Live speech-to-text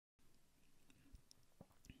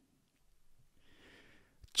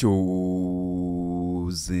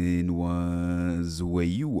Chosen ones, where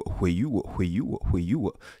you,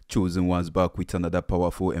 chosen ones, back with another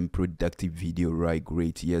powerful and productive video, right?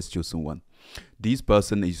 Great, yes, chosen one. This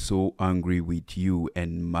person is so angry with you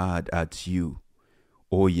and mad at you.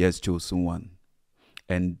 Oh yes, chosen one,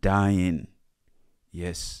 and dying.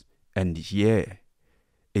 Yes, and here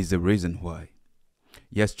is the reason why.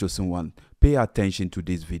 Yes, chosen one, pay attention to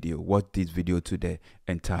this video. Watch this video to the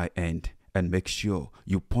entire end and make sure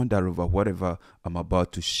you ponder over whatever I'm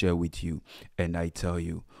about to share with you. And I tell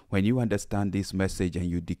you, when you understand this message and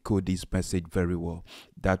you decode this message very well,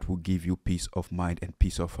 that will give you peace of mind and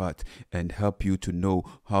peace of heart and help you to know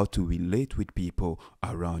how to relate with people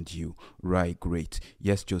around you. Right, great.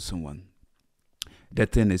 Yes, chosen one. The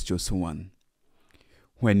thing is, chosen one,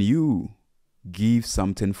 when you give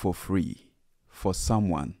something for free for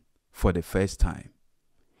someone for the first time,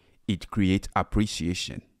 it creates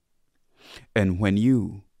appreciation. And when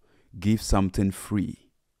you give something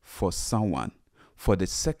free for someone for the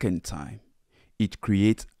second time, it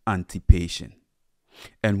creates anticipation.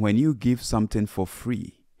 And when you give something for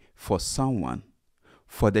free for someone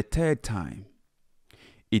for the third time,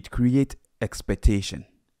 it creates expectation.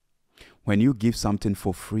 When you give something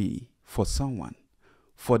for free for someone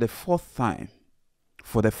for the fourth time,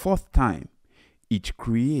 it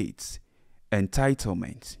creates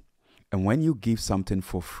entitlement. And when you give something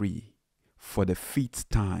for free for the fifth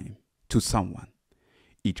time to someone,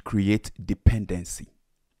 it creates dependency.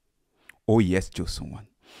 Oh yes, chosen one.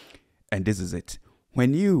 And this is it.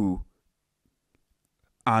 When you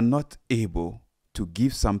are not able to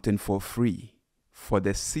give something for free for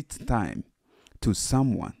the sixth time to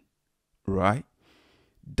someone, right?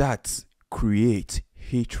 That creates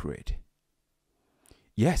hatred.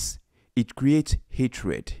 Yes, it creates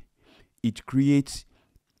hatred. It creates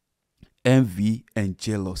envy and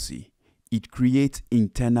jealousy. It creates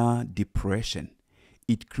internal depression.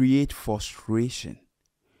 It creates frustration.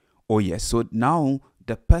 Oh yes, so now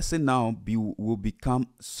the person will become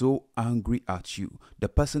so angry at you. The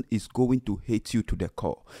person is going to hate you to the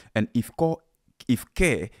core. And if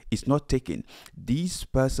care is not taken, this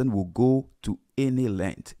person will go to any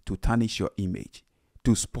length to tarnish your image,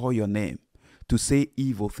 to spoil your name, to say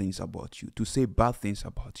evil things about you, to say bad things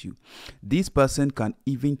about you. This person can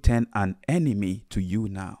even turn an enemy to you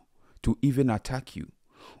now, to even attack you.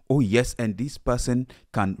 Oh yes, and this person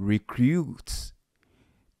can recruit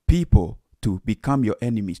people to become your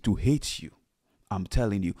enemies, to hate you. I'm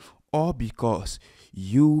telling you, all because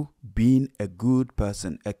you being a good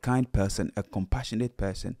person, a kind person, a compassionate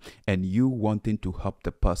person, and you wanting to help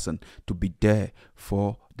the person, to be there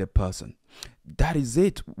for the person. That is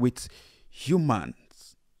it with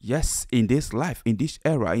humans. Yes, in this life, in this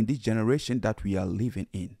era, in this generation that we are living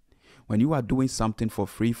in. When you are doing something for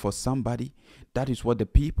free for somebody, that is what the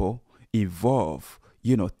people involve,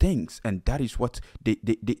 things, and that is what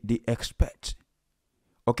they expect.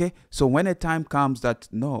 Okay, so when a time comes that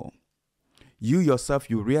no, you yourself,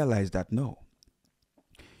 you realize that no,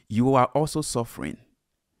 you are also suffering,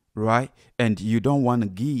 right? And you don't want to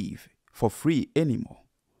give for free anymore.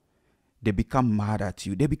 They become mad at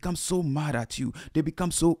you. They become so mad at you. They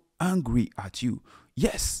become so angry at you.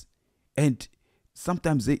 Yes, and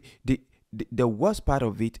sometimes the worst part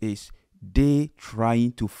of it is they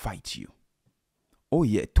trying to fight you. Oh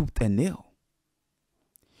yeah, tooth and nail.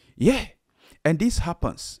 Yeah, and this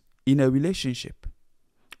happens in a relationship,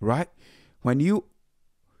 right? When you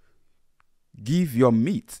give your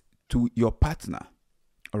meat to your partner,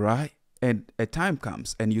 all right, and a time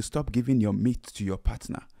comes and you stop giving your meat to your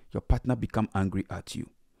partner become angry at you.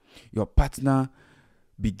 Your partner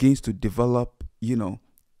begins to develop,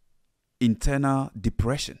 internal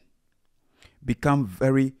depression, become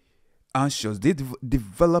very anxious. They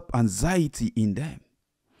develop anxiety in them,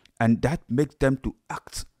 and that makes them to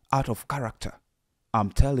act out of character.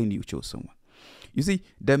 I'm telling you, chosen one. You see,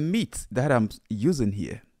 the meat that I'm using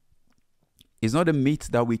here is not the meat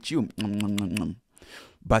that we chew,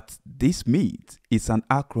 but this meat is an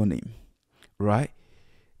acronym, right?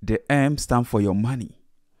 The M stands for your money.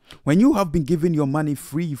 When you have been giving your money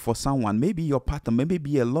free for someone, maybe your partner,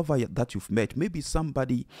 maybe a lover that you've met, maybe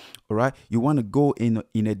somebody, all right, you want to go in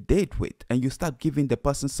a date with, and you start giving the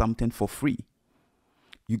person something for free.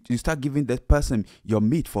 You start giving that person your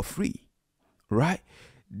meat for free, right?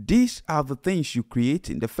 These are the things you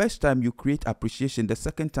create. The first time you create appreciation. The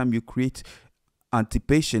second time you create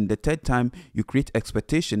anticipation. The third time you create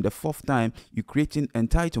expectation. The fourth time you creating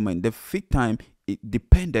entitlement. The fifth time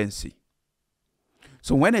dependency.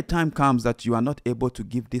 So when a time comes that you are not able to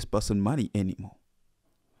give this person money anymore,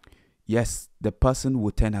 yes, the person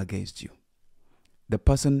will turn against you. The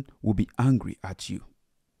person will be angry at you.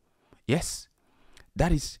 Yes,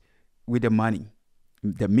 that is with the money,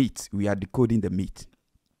 the meat. We are decoding the meat.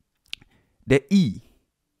 The E,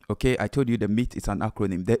 okay, I told you the meat is an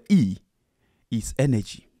acronym. The E is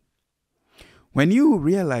energy. When you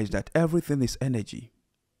realize that everything is energy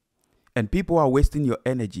and people are wasting your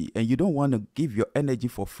energy and you don't want to give your energy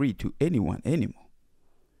for free to anyone anymore.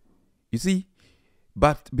 You see,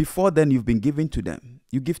 but before then you've been giving to them.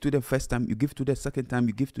 You give to the first time, you give to the second time,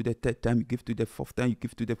 you give to the third time, you give to the fourth time, you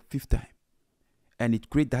give to the fifth time. And it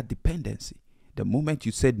creates that dependency. The moment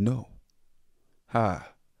you said no,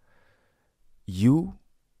 you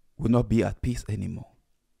will not be at peace anymore.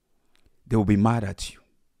 They will be mad at you.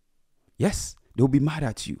 Yes, they will be mad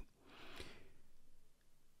at you.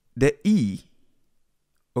 The E,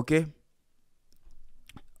 okay,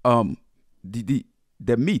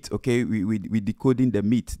 the meat, okay, we decoding the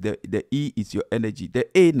meat. The E is your energy. The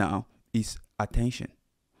A now is attention.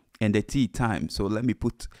 And the T, time. So let me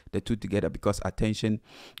put the two together, because attention,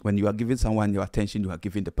 when you are giving someone your attention, you are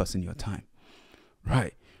giving the person your time.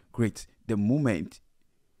 Right, great. The moment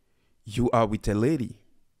you are with a lady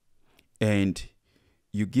and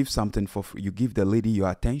you give something for free, you give the lady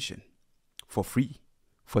your attention for free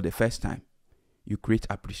for the first time, you create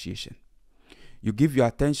appreciation. You give your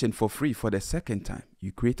attention for free for the second time,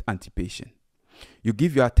 you create anticipation. You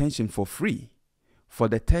give your attention for free for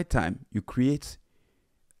the third time, you create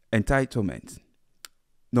entitlement.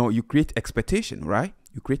 No, you create expectation, right?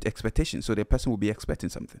 You create expectation, so the person will be expecting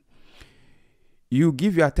something. You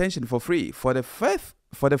give your attention for free for the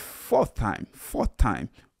fourth time,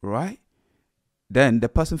 right? Then the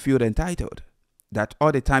person feels entitled. That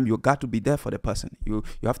all the time you got to be there for the person. You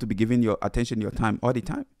have to be giving your attention, your time all the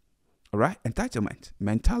time. All right? Entitlement,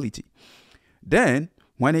 mentality. Then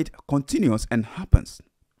when it continues and happens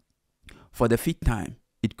for the fifth time,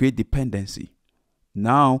 it creates dependency.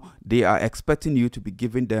 Now they are expecting you to be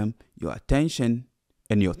giving them your attention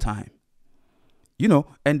and your time. You know,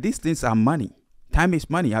 and these things are money. Time is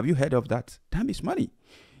money. Have you heard of that? Time is money.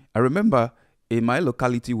 I remember in my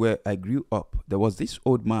locality where I grew up, there was this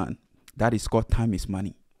old man that is called time is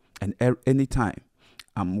money. And anytime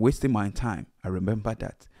I'm wasting my time, I remember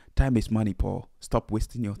that. Time is money, Paul. Stop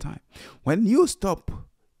wasting your time. When you stop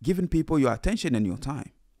giving people your attention and your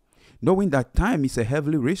time, knowing that time is a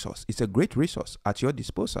heavenly resource, it's a great resource at your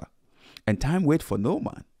disposal, and time waits for no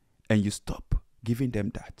man, and you stop giving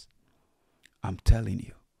them that, I'm telling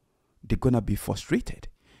you, they're going to be frustrated.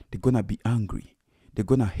 They're going to be angry. They're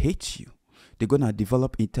going to hate you. They're going to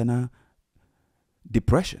develop internal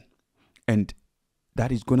depression. And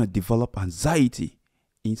that is going to develop anxiety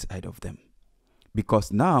inside of them.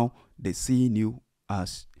 Because now they're seeing you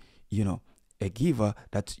as, a giver,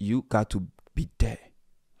 that you got to be there.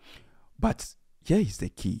 But here is the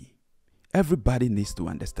key. Everybody needs to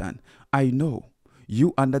understand. I know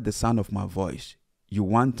you under the sound of my voice, you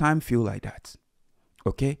one time feel like that.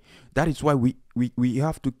 Okay? That is why we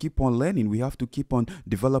have to keep on learning. We have to keep on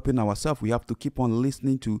developing ourselves. We have to keep on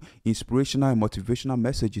listening to inspirational and motivational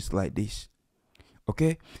messages like this.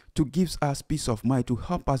 Okay? To give us peace of mind, to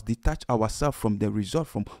help us detach ourselves from the result,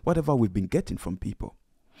 from whatever we've been getting from people.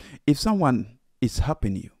 If someone is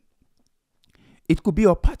helping you, it could be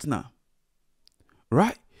your partner.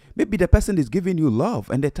 Right? Maybe the person is giving you love,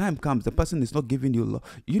 and the time comes, the person is not giving you love.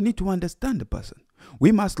 You need to understand the person.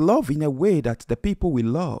 We must love in a way that the people we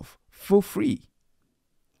love feel free.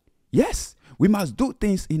 Yes, we must do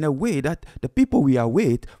things in a way that the people we are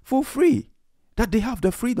with feel free. That they have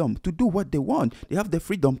the freedom to do what they want. They have the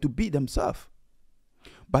freedom to be themselves.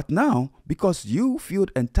 But now, because you feel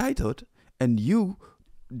entitled and you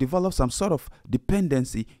develop some sort of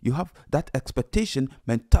dependency, you have that expectation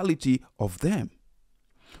mentality of them,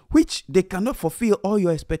 which they cannot fulfill all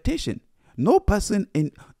your expectation. No person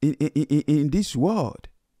in this world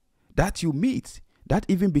that you meet, that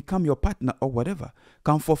even become your partner or whatever,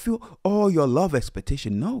 can fulfill all your love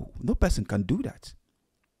expectation. No person can do that.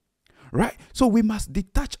 Right? So we must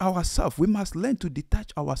detach ourselves. We must learn to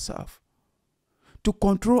detach ourselves, to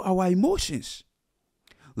control our emotions.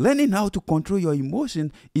 Learning how to control your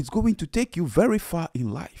emotion is going to take you very far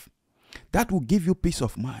in life. That will give you peace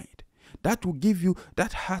of mind. That will give you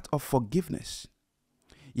that heart of forgiveness.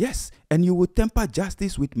 Yes, and you will temper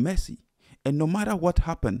justice with mercy. And no matter what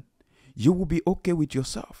happens, you will be okay with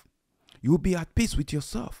yourself. You will be at peace with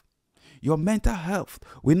yourself. Your mental health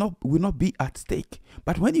will not be at stake.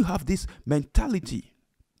 But when you have this mentality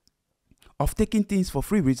of taking things for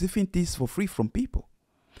free, receiving things for free from people,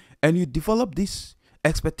 and you develop this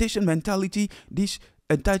expectation mentality, this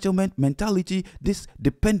entitlement mentality, this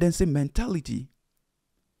dependency mentality,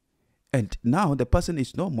 and now the person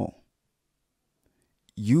is no more,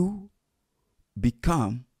 you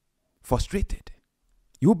become frustrated.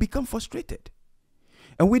 You will become frustrated.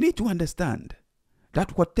 And we need to understand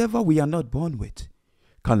that whatever we are not born with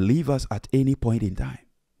can leave us at any point in time.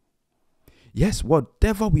 Yes,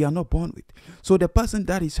 whatever we are not born with. So the person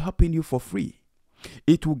that is helping you for free,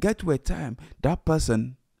 it will get to a time that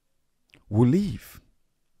person will leave.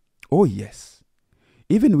 Oh yes.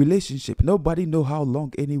 Even relationship, nobody know how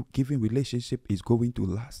long any given relationship is going to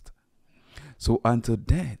last. So until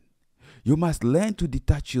then, you must learn to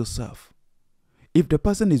detach yourself. If the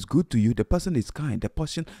person is good to you, the person is kind, the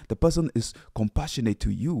person is compassionate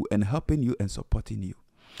to you and helping you and supporting you,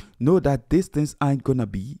 know that these things aren't gonna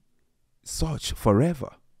be such forever.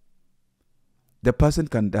 The person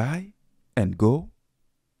can die and go.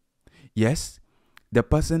 Yes, the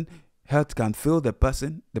person health can fail the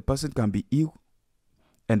person can be ill,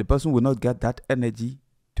 and the person will not get that energy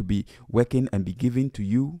to be working and be given to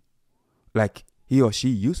you like he or she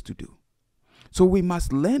used to do. So we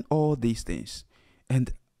must learn all these things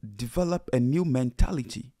and develop a new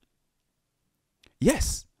mentality.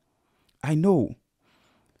 Yes, I know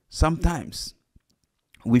sometimes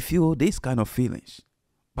we feel these kind of feelings,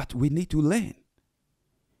 but we need to learn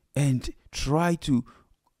and try to,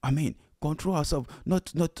 control ourselves, not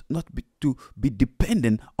to be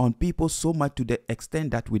dependent on people so much to the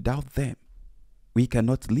extent that without them, we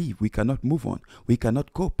cannot live, we cannot move on, we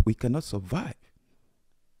cannot cope, we cannot survive.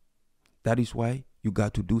 That is why you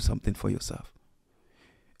got to do something for yourself.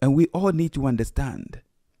 And we all need to understand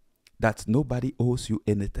that nobody owes you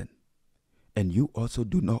anything. And you also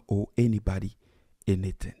do not owe anybody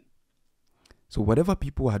anything. So whatever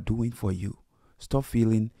people are doing for you, stop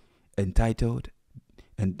feeling entitled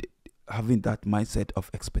and having that mindset of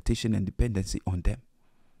expectation and dependency on them.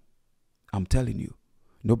 I'm telling you,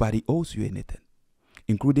 nobody owes you anything,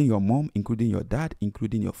 including your mom, including your dad,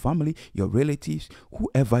 including your family, your relatives,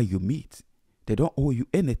 whoever you meet. They don't owe you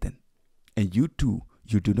anything. And you too,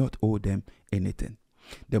 you do not owe them anything.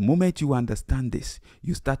 The moment you understand this,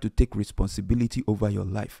 you start to take responsibility over your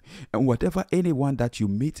life. And whatever anyone that you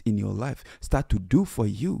meet in your life start to do for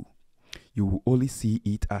you, you will only see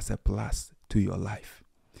it as a plus to your life.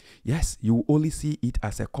 Yes, you will only see it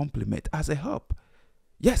as a compliment, as a help.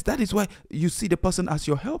 Yes, that is why you see the person as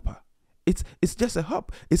your helper. It's just a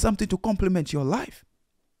help. It's something to complement your life.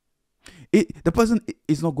 The person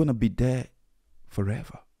is not going to be there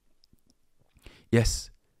forever. Yes,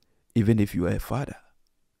 even if you are a father,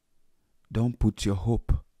 don't put your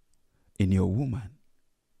hope in your woman.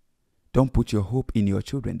 Don't put your hope in your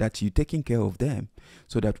children, that you're taking care of them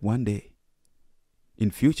so that one day,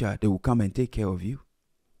 in future, they will come and take care of you.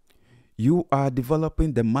 You are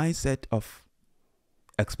developing the mindset of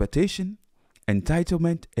expectation,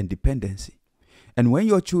 entitlement, and dependency. And when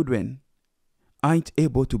your children aren't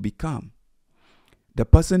able to become the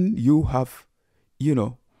person you have, the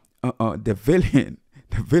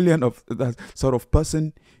villain of that sort of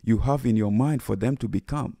person you have in your mind for them to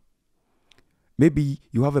become. Maybe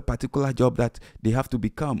you have a particular job that they have to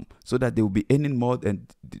become so that they will be earning more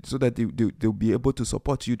and so that they'll be able to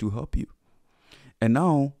support you, to help you. And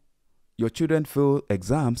now your children fail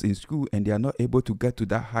exams in school and they are not able to get to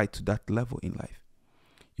that height, to that level in life.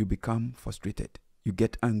 You become frustrated. You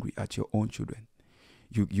get angry at your own children.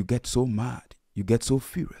 You get so mad. You get so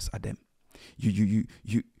furious at them. You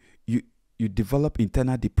develop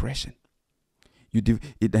internal depression.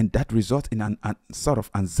 And that results in an sort of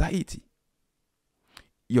anxiety.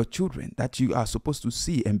 Your children that you are supposed to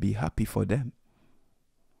see and be happy for them.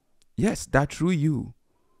 Yes, that through you,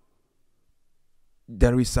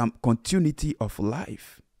 there is some continuity of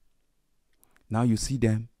life. Now you see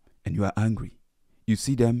them and you are angry. You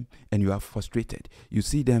see them and you are frustrated. You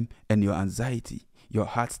see them and your anxiety, your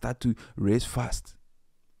heart start to race fast.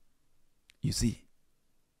 You see.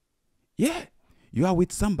 Yeah, you are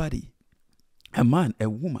with somebody, a man, a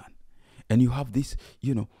woman, and you have this,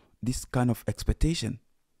 this kind of expectation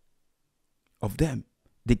of them.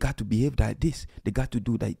 They got to behave like this. They got to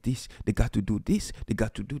do like this. They got to do this. They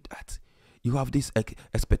got to do that. You have this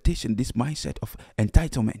expectation, this mindset of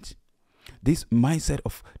entitlement, this mindset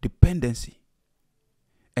of dependency.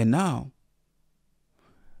 And now,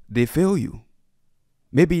 they fail you.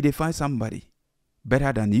 Maybe they find somebody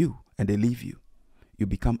better than you and they leave you. You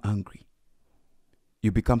become angry.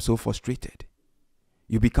 You become so frustrated.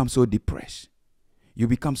 You become so depressed. You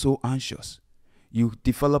become so anxious. You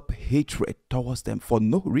develop hatred towards them for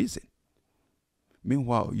no reason.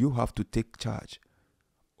 Meanwhile, you have to take charge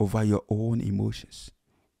over your own emotions.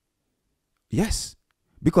 Yes,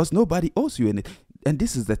 because nobody owes you anything. And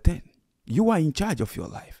this is the thing. You are in charge of your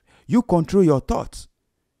life. You control your thoughts.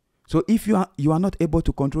 So if you are not able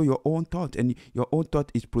to control your own thought, and your own thought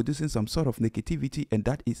is producing some sort of negativity, and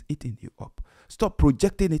that is eating you up, stop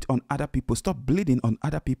projecting it on other people. Stop bleeding on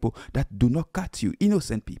other people that do not cut you.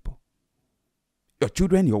 Innocent people. Your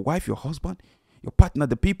children, your wife, your husband, your partner,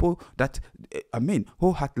 the people that,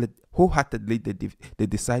 wholeheartedly they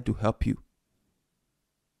decide to help you.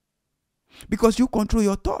 Because you control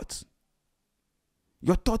your thoughts.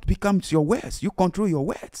 Your thought becomes your words. You control your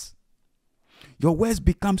words. Your words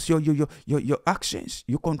becomes your actions.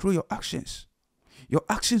 You control your actions. Your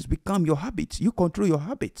actions become your habits. You control your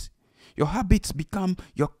habits. Your habits become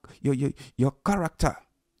your character.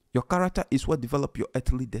 Your character is what develops your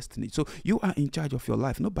earthly destiny. So you are in charge of your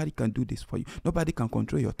life. Nobody can do this for you. Nobody can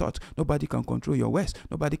control your thoughts. Nobody can control your words.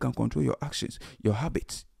 Nobody can control your actions, your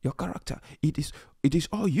habits, your character. It is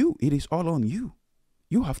all you. It is all on you.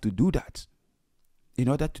 You have to do that in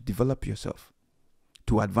order to develop yourself,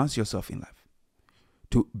 to advance yourself in life,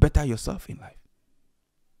 to better yourself in life.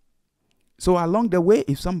 So along the way,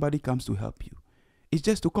 if somebody comes to help you, it's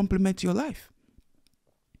just to complement your life.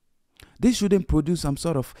 This shouldn't produce some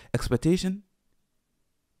sort of expectation,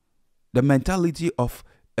 the mentality of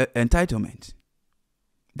entitlement,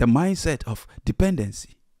 the mindset of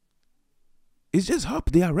dependency. It's just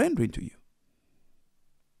help they are rendering to you.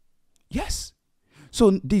 Yes.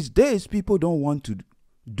 So these days, people don't want to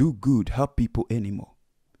do good, help people anymore.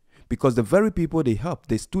 Because the very people they help,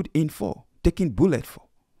 they stood in for, taking bullet for.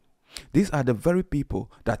 These are the very people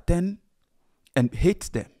that turn and hate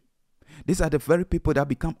them. These are the very people that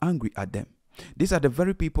become angry at them. These are the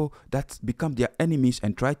very people that become their enemies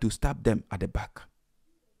and try to stab them at the back.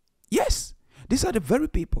 Yes, these are the very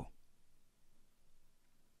people.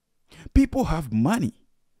 People have money.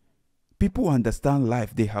 People understand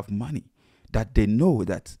life. They have money. That they know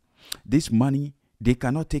that this money, they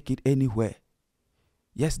cannot take it anywhere.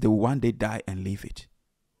 Yes, they will one day die and leave it.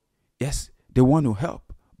 Yes, they want to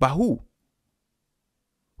help. But who?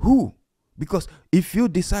 Who? Because if you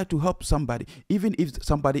decide to help somebody, even if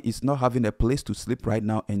somebody is not having a place to sleep right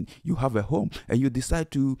now and you have a home, and you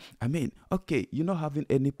decide to, okay, you're not having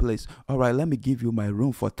any place. All right, let me give you my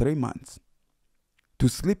room for 3 months to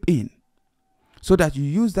sleep in, so that you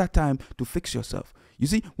use that time to fix yourself. You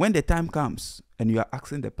see, when the time comes and you are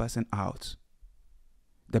asking the person out,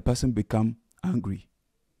 the person become angry.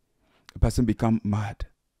 The person become mad.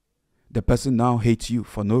 The person now hates you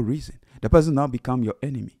for no reason. The person now become your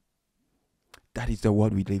enemy. That is the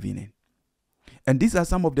world we live in. And these are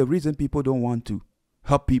some of the reasons people don't want to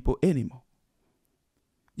help people anymore.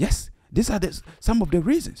 Yes, these are some of the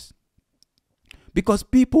reasons. Because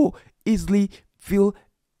people easily feel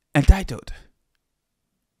entitled.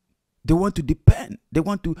 They want to depend. They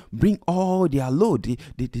want to bring all their load,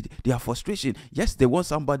 their frustration. Yes, they want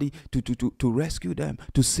somebody to rescue them,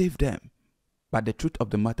 to save them. But the truth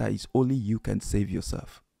of the matter is only you can save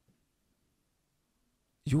yourself.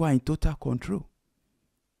 You are in total control.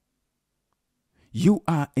 You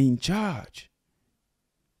are in charge.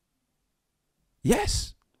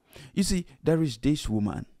 Yes. You see, there is this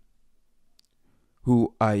woman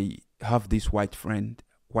who I have this white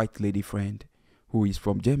lady friend, who is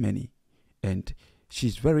from Germany, and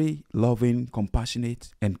she's very loving,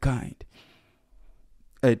 compassionate, and kind.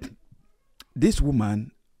 And this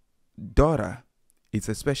woman, daughter, is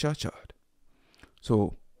a special child.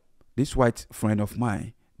 So this white friend of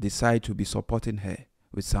mine decided to be supporting her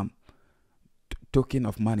with some token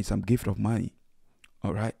of money, some gift of money,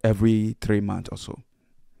 all right, every 3 months or so,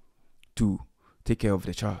 to take care of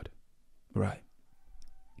the child, right?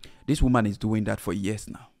 This woman is doing that for years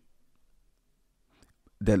now.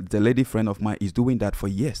 The lady friend of mine is doing that for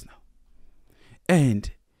years now.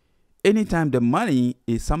 And anytime the money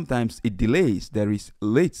is, sometimes it delays, there is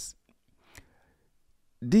late.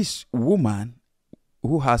 This woman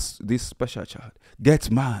who has this special child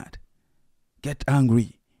gets mad, get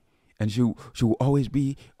angry, and she will always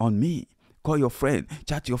be on me. Call your friend,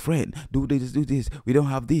 chat your friend, do this. We don't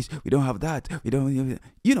have this, we don't have that, we don't,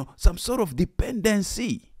 some sort of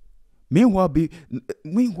dependency.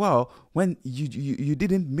 Meanwhile, when you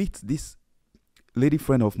didn't meet this lady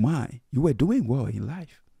friend of mine, you were doing well in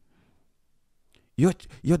life.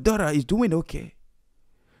 Your daughter is doing okay.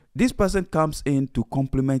 This person comes in to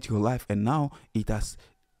complement your life, and now it has,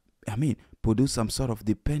 produced some sort of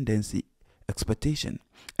dependency, expectation,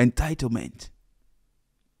 entitlement.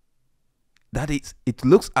 That is, it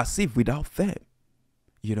looks as if without them,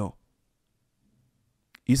 You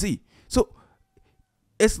see, so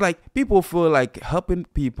it's like people feel like helping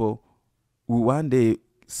people who one day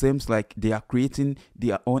seems like they are creating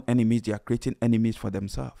their own enemies. They are creating enemies for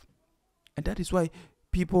themselves. And that is why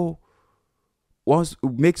people once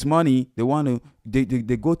makes money, they want to they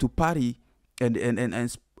go to party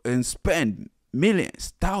and spend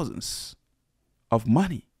millions, thousands of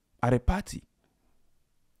money at a party,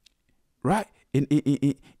 right?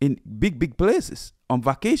 In big places on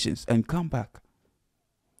vacations and come back.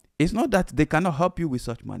 It's not that they cannot help you with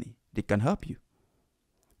such money. They can help you.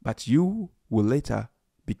 But you will later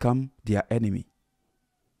become their enemy.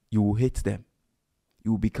 You will hate them.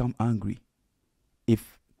 You will become angry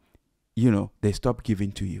if, they stop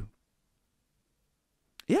giving to you.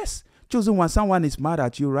 Yes, chosen one, someone is mad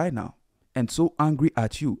at you right now and so angry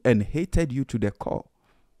at you and hated you to the core.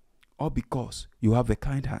 All because you have a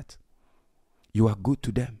kind heart. You are good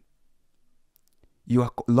to them. You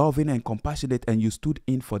are loving and compassionate and you stood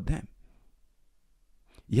in for them.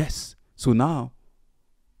 Yes, so now,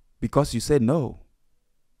 because you said no,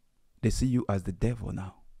 they see you as the devil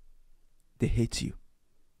now. They hate you.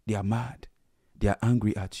 They are mad. They are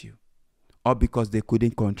angry at you. All because they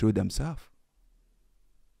couldn't control themselves.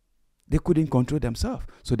 They couldn't control themselves.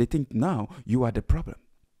 So they think now you are the problem.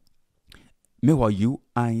 Meanwhile, you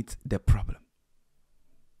ain't the problem.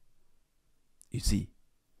 You see,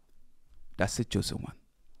 that's the chosen one.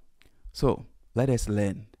 So let us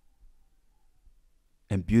learn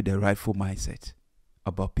and build a rightful mindset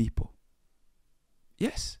about people.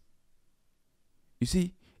 Yes. You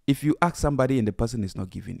see, if you ask somebody and the person is not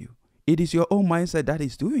giving you, it is your own mindset that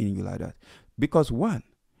is doing you like that. Because one,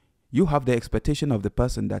 you have the expectation of the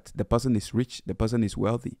person that the person is rich, the person is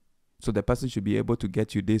wealthy. So the person should be able to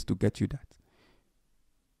get you this, to get you that.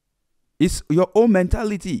 It's your own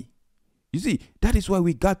mentality. You see, that is why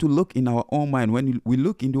we got to look in our own mind. When we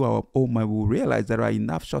look into our own mind, we will realize there are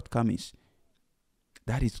enough shortcomings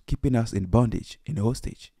that is keeping us in bondage, in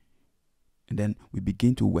hostage. And then we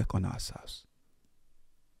begin to work on ourselves.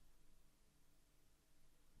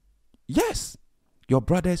 Yes, your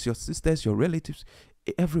brothers, your sisters, your relatives,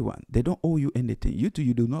 everyone, they don't owe you anything. You too,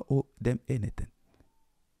 you do not owe them anything.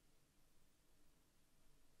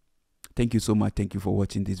 Thank you so much. Thank you for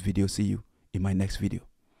watching this video. See you in my next video.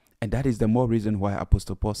 And that is the more reason why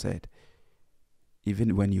Apostle Paul said,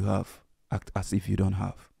 even when you have, act as if you don't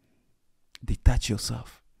have. Detach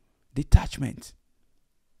yourself. Detachment.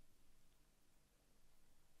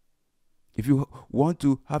 If you want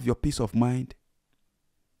to have your peace of mind,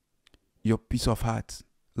 your peace of heart,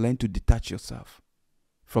 learn to detach yourself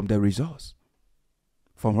from the results,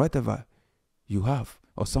 from whatever you have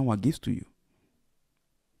or someone gives to you.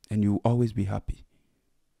 And you will always be happy.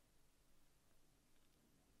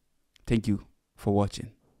 Thank you for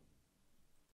watching.